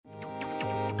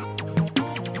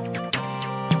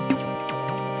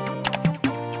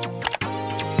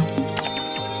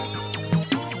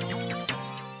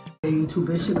YouTube,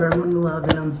 it's your girl Money Love,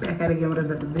 and I'm back at it again with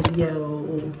another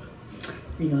video.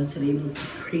 You know, today was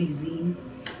crazy.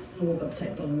 I woke up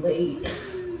type of late,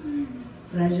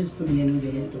 but I just put me in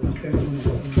the bed doing curtain.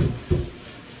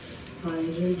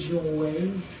 Find your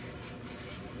joy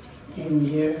and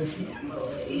your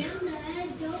family.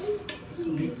 It's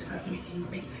gonna be time.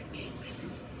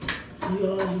 So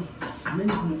y'all, I've been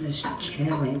doing this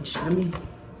challenge. Let me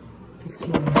fix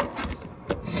my.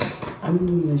 I've been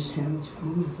doing this challenge. I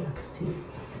don't know if y'all can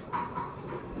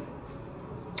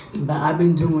see. But I've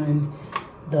been doing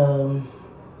the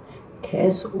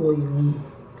castor oil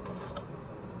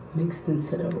mixed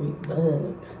into the vape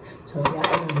rub. So y'all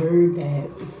ever heard that,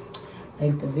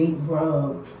 like the vape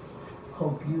rub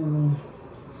help you,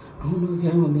 I don't know if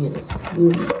y'all gonna be able to see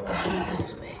it this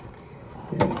way.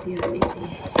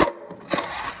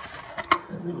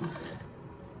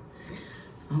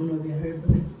 I don't know if you heard,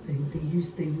 but like, they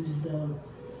used to use the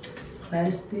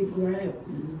plastic wrap.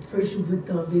 First you put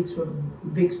the Vicks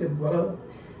Vape Rub,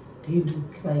 they do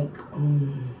like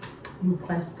new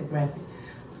plastic wrap.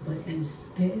 But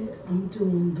instead I'm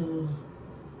doing the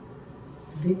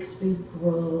Vicks Vape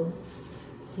Rub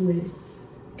with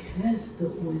castor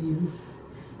oil.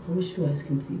 I wish you guys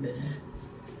can see better,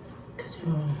 cause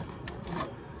y'all.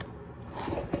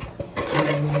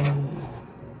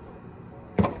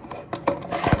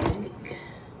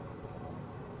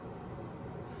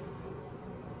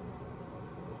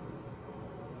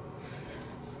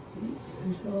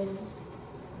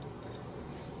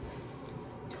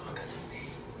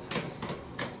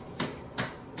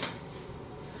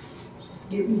 Just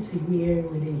get me to here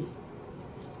with it.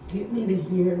 Get me to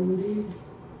here with it.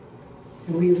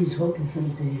 And we be talking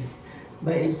something.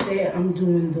 But instead I'm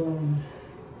doing the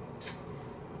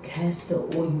castor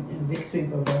oil and Vicks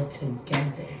Vape Rub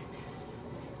together.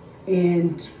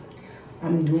 And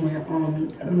I'm doing I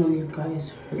don't know if you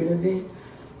guys heard of it.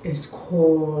 It's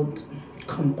called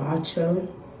kombucha.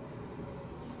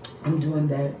 I'm doing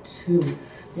that too.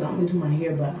 Y'all, I'm gonna do my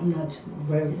hair, but I'm not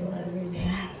worried about it right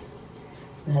now.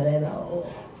 Not at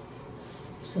all.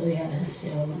 So yes,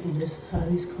 y'all, and this is how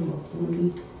these come up on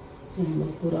me. And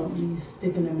look without me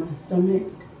sticking in my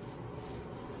stomach.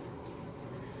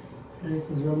 And this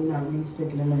is really not me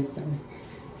sticking in my stomach.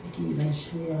 I can even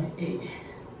show y'all it.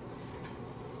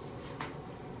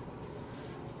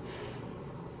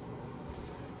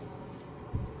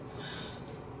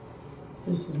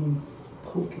 This is me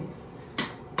poking.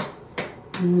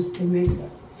 And once they make that.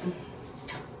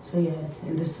 So yes,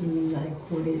 and this is me like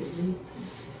quarterly.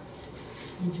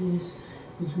 Just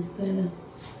that, and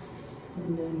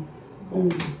then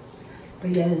boom.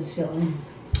 But yes, y'all,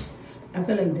 I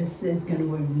feel like this is gonna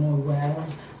work more well.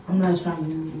 I'm not trying to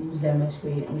lose that much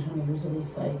weight. I'm trying to lose at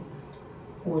least like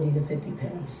 40 to 50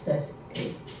 pounds. That's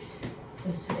it.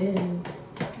 That's it. And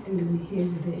then we here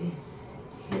with it.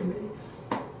 Here with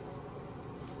it.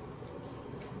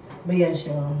 But yes,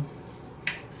 y'all.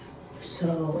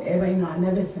 So everybody know I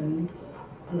never been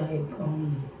like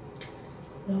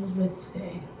what I was about to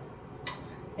say.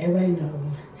 Everybody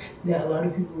know that a lot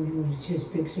of people use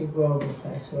just Vicks Vape Rub with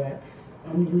plastic wrap.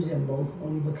 I'm using both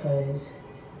only because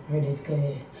I heard it's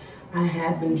good. I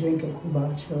have been drinking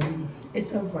kombucha.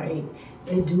 It's alright.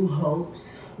 It do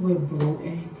helps with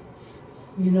bloating,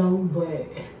 you know, but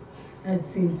at the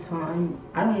same time,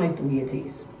 I don't like the way it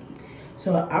tastes.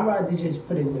 So I'd rather just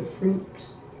put it with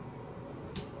fruits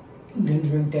than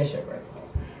drink that shit right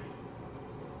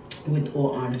now. With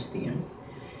all honesty.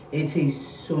 It tastes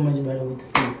so much better with the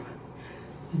fruit.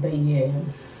 But yeah,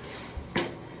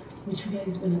 what you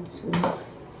guys been up to?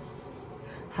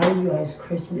 How are you guys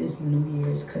Christmas, New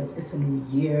Year's? Cause it's a new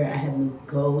year. I have new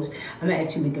goals. I'm gonna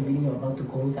actually make a video about the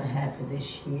goals I have for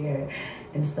this year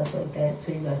and stuff like that,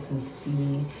 so you guys can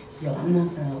see. Yo, I'm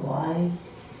not gonna lie.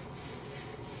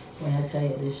 When I tell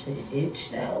you this shit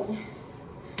itch though,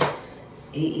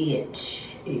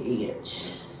 it itch.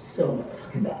 So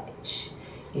motherfucking itch.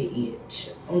 It itch.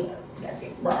 Oh, that be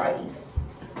right.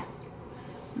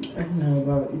 I don't know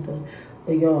about either.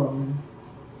 But y'all,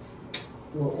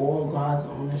 with all God's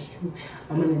honest truth,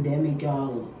 I'm gonna then make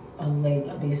y'all a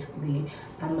basically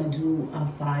I'm gonna do a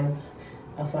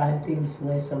five things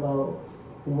list about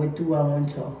what do I want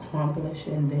to accomplish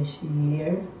in this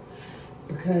year,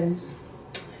 because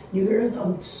your girl's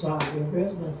outside. Your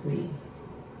girl's about to be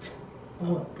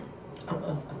up.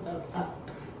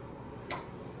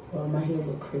 Well, my hair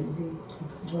look crazy.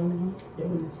 My hair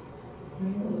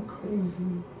look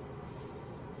crazy.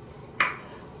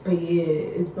 But yeah,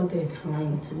 it's about that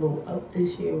time to go up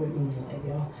this year with me. Like,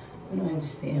 y'all, I don't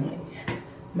understand. Like, I'm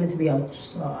meant to be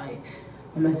outside.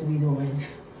 I'm meant to be doing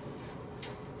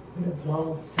the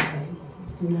vlogs. Like,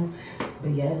 you know.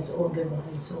 But yeah, it's all good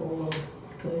vibes, all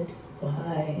good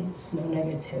vibes, no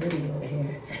negativity over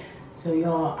here. So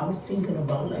y'all, I was thinking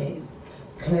about like,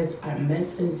 cause I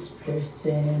met this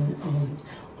person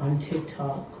on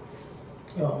TikTok.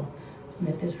 Y'all,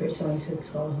 met this person on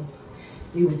TikTok.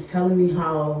 He was telling me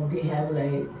how they have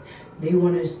like, they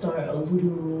want to start a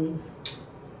little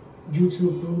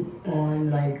YouTube group on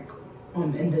like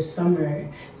in the summer,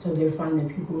 so they're finding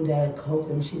people that could help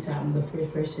them. She said I'm the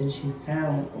first person she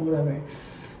found or whatever.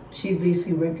 She's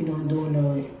basically working on doing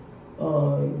a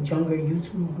younger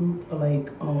YouTube group,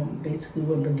 like basically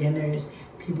with beginners,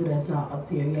 people that's not up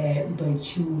there yet,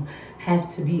 but you have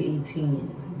to be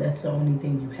 18. That's the only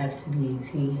thing, you have to be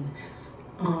 18.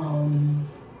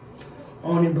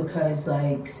 Only because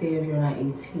like, say if you're not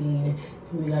 18,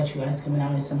 we got you guys coming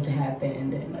out and something happened,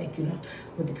 and then like, you know,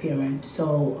 with the parents.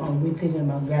 So we're thinking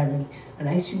about grabbing a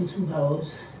nice YouTube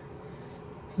house,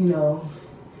 you know,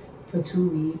 for 2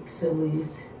 weeks at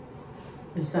least,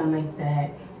 or something like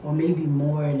that, or maybe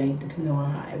more, like depending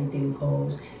on how everything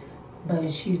goes. But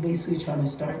she's basically trying to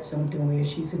start something where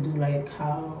she could do like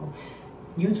how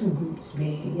YouTube groups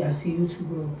be. Yeah, I see YouTube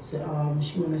groups.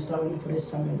 She want to start one for the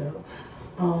summer though.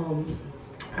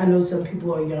 I know some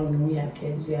people are young and we have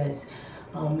kids, yes,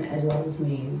 as well as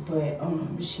me. But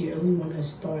she really want to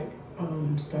start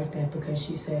that because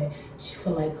she said she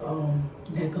feel like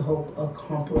that could help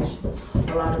accomplish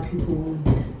a lot of people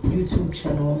YouTube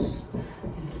channels.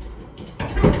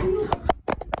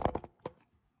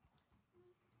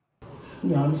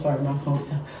 Yeah, I'm sorry, my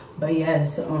phone. But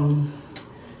yes,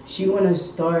 she want to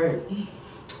start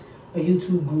a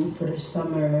YouTube group for the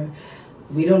summer.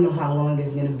 We don't know how long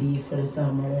it's gonna be for the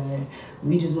summer.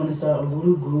 We just want to start a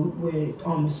little group with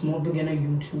small beginner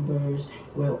YouTubers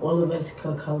where all of us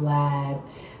could collab,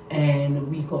 and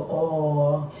we could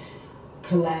all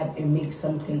collab and make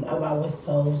something of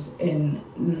ourselves, and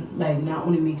like not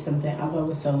only make something of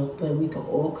ourselves, but we could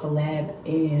all collab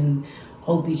and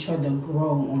help each other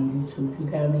grow on YouTube. You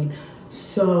got what I mean?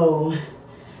 So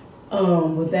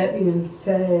with that being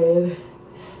said,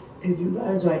 if you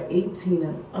guys are 18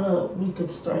 and up, we could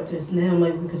start this now.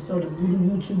 Like, we could start a little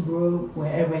YouTube group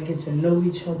where everybody gets to know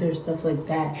each other, stuff like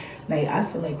that. Like, I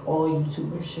feel like all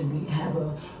YouTubers should have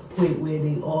a point where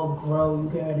they all grow, you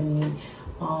get what I mean?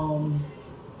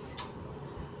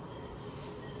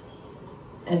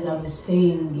 As I was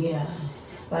saying, yeah,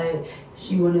 like,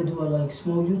 she want to do a like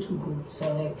small YouTube group.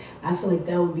 So like, I feel like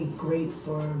that would be great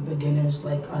for beginners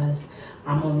like us.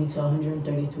 I'm only to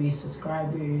 133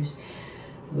 subscribers,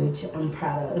 which I'm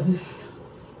proud of.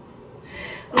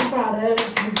 I'm proud of.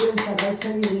 You give shout out to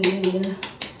me,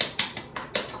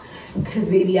 cause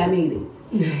baby, I made it.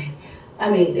 I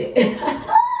made it.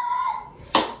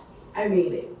 I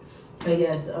made it. But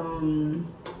yes,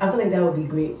 I feel like that would be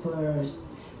great for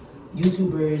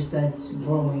YouTubers that's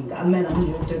growing. I'm at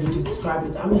 132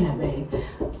 subscribers. I'm having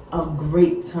a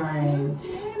great time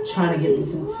trying to get me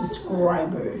some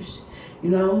subscribers. You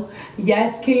know?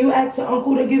 Yes, can you ask your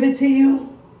uncle to give it to you?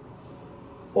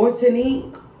 Or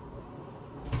Tanique?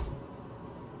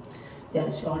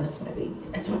 Yes, y'all, that's my baby.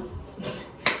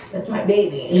 That's my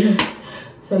baby.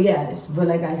 So yes, but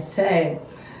like I said,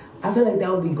 I feel like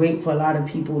that would be great for a lot of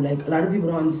people. Like, a lot of people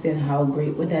don't understand how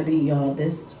great would that be, y'all.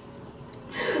 This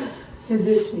is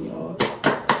itching, y'all.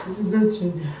 It's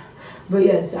itching. But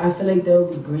yes, I feel like that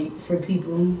would be great for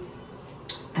people.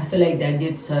 I feel like that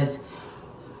gets us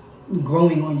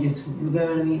growing on YouTube, you get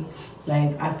what I mean?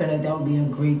 Like, I feel like that would be a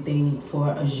great thing for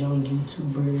us young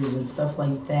YouTubers and stuff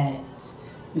like that.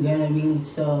 You get what I mean?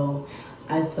 So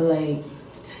I feel like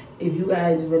if you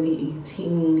guys really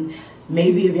 18,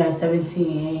 maybe if y'all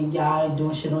 17 and y'all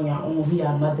doing shit on your own, we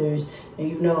are mothers, and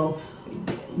you know,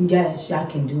 yes, y'all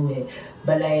can do it.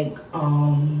 But like,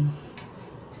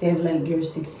 say if like you're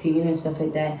 16 and stuff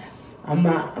like that, I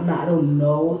don't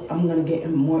know. I'm gonna get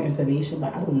more information,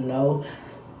 but I don't know.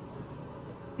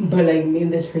 But like, me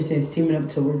and this person is teaming up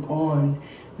to work on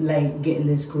like getting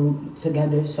this group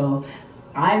together. So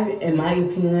in my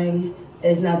opinion,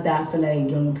 it's not that I feel like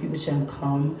younger people shouldn't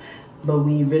come, but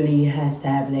we really has to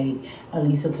have like at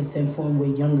least a consent form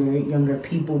with younger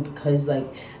people, because like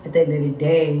at the end of the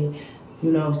day,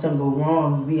 you know, if something go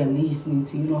wrong, we at least need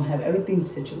to, you know, have everything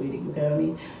situated, you know what I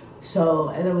mean? So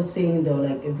as I was saying though,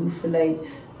 like, if we feel like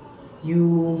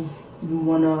you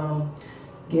wanna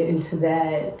get into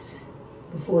that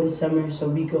before the summer, so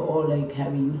we could all like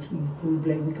have a YouTube group,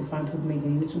 like we could find people make a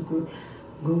YouTube group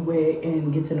with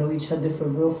and get to know each other for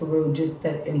real, just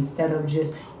that instead of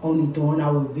just only throwing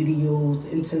our videos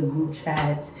into the group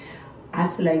chats, I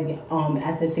feel like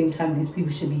at the same time, these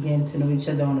people should be getting to know each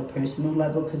other on a personal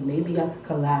level, because maybe I could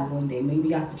collab one day,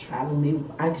 maybe I could travel, maybe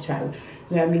I could travel,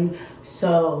 you know what I mean?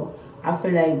 So I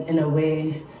feel like in a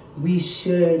way we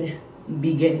should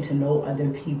be getting to know other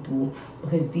people,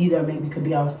 because these are maybe could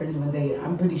be our friends one day.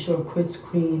 I'm pretty sure Chris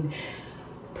Queen,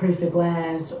 Perfect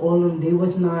Labs, all of them, they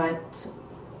was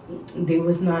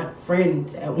not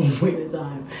friends at one point in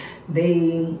time.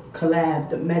 They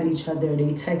collabed, met each other,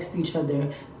 they text each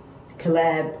other,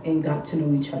 collabed, and got to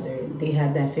know each other. They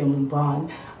had that family bond.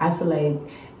 I feel like,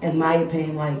 in my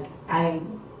opinion, like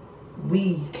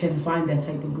we can find that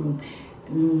type of group,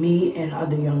 me and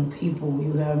other young people,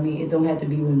 you know what I mean? It don't have to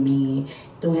be with me,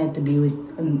 it don't have to be with,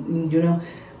 you know,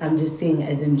 I'm just saying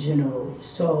as in general.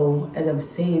 So as I was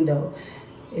saying though,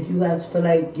 if you guys feel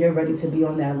like you're ready to be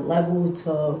on that level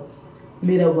to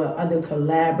meet up with other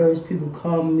collabers, people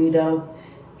come meet up,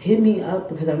 hit me up,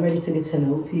 because I'm ready to get to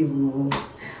know people.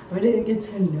 I'm ready to get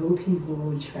to know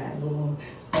people, travel.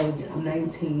 Like, I'm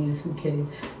 19, 2 kids.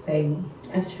 Like,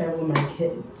 I travel with my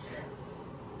kids.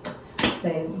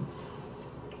 Like,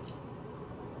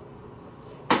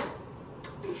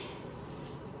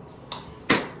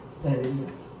 but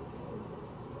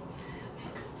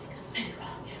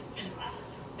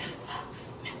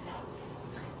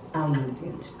I don't know the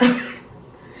dance.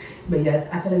 But yes,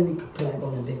 I feel like we could collab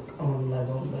on a big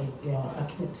level. Like, y'all, I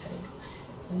can't tell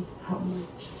like how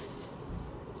much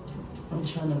I'm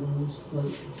trying to lose.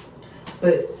 Like,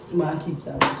 but my keeps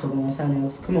out. Come on, something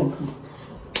else. Come on, come on.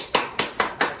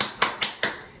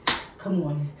 Come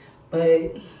on.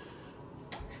 But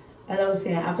as I was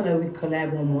saying, I feel like we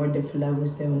collab on more different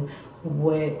levels than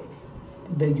what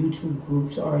the YouTube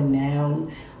groups are now.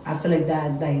 I feel like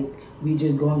that, like, we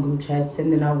just go on group chats,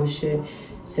 sending our shit, like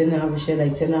sending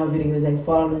our videos, like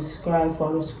follow,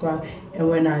 subscribe, and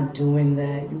we're not doing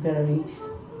that. You get what I mean?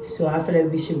 So I feel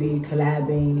like we should be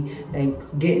collabing,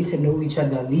 like getting to know each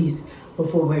other at least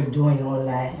before we're doing all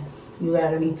that. You get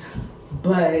what I mean?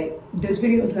 But this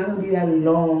video is not gonna be that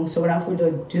long, so without further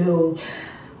ado,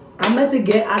 I'm about to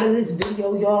get out of this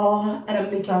video, y'all, and I'm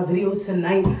gonna make y'all a video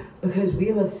tonight, because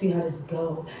we're about to see how this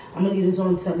go. I'm gonna leave this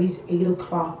on till at least 8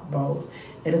 o'clock, bro.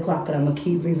 8 o'clock, and I'm gonna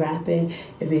keep rewrapping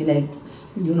if it, like,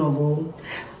 you know, rule.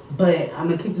 But I'm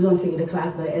gonna keep this on till 8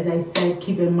 o'clock. But as I said,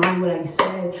 keep in mind what I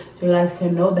said, so you guys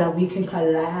can know that we can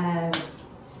collab.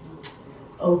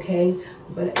 Okay?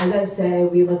 But as I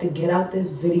said, we're about to get out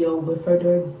this video. With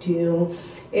further ado,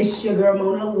 it's your girl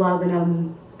Mona Love, and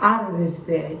I'm out of this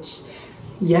bitch.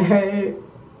 You heard?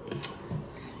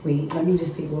 Wait, let me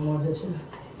just see one more picture.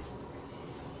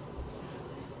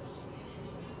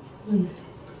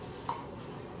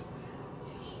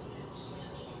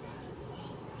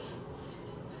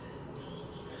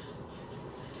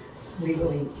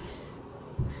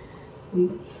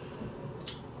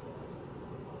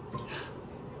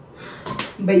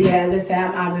 But yeah, listen,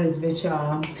 I'm out of this bitch,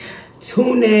 y'all.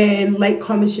 Tune in, like,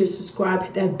 comment, share, subscribe,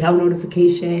 hit that bell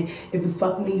notification. If you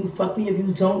fuck me, you fuck me. If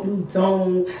you don't, you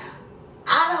don't.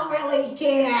 I don't really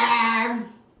care.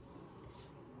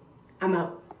 I'm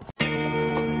out.